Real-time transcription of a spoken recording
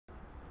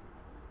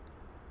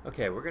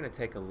Okay, we're going to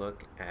take a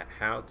look at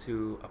how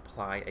to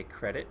apply a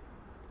credit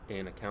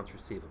in accounts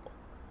receivable.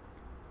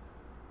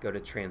 Go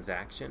to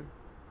Transaction,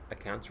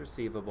 Accounts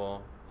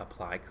Receivable,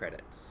 Apply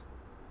Credits.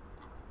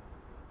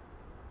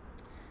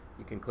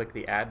 You can click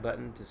the Add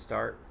button to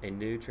start a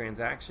new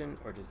transaction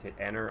or just hit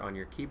Enter on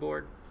your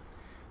keyboard.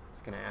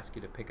 It's going to ask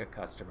you to pick a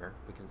customer.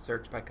 We can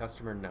search by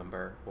customer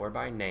number or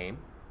by name.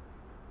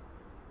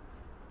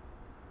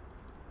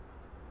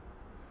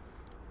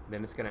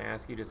 Then it's going to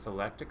ask you to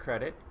select a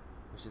credit,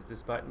 which is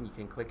this button. You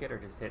can click it or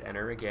just hit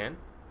Enter again.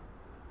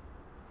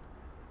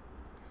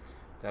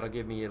 That'll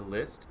give me a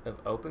list of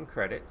open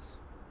credits.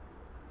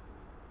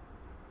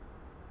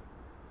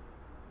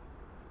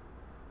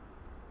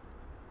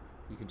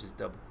 You can just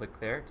double click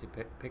there to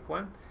pick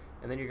one,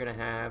 and then you're going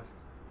to have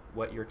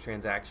what your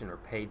transaction or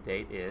paid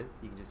date is.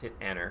 You can just hit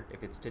Enter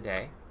if it's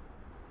today.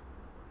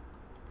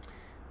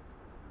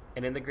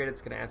 And in the grid,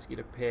 it's going to ask you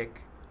to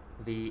pick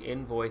the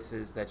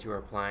invoices that you are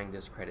applying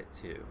this credit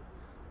to.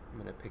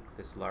 I'm going to pick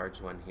this large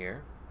one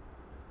here.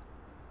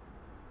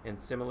 And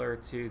similar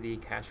to the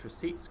cash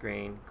receipt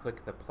screen,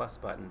 click the plus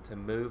button to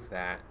move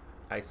that,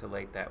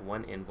 isolate that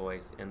one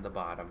invoice in the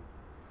bottom.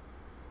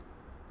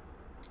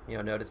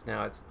 You'll notice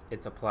now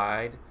it's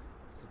applied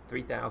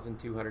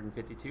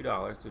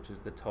 $3,252, which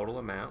is the total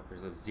amount.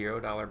 There's a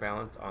 $0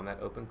 balance on that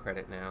open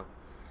credit now.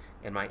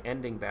 And my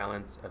ending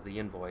balance of the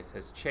invoice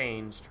has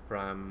changed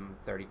from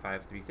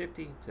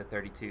 $35,350 to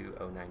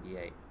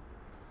 $32,098.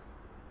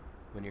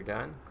 When you're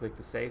done, click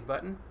the Save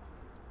button.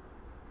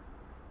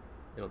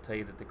 It'll tell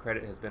you that the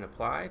credit has been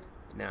applied.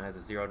 It now has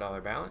a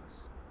 $0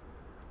 balance,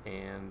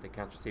 and the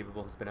accounts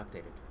receivable has been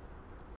updated.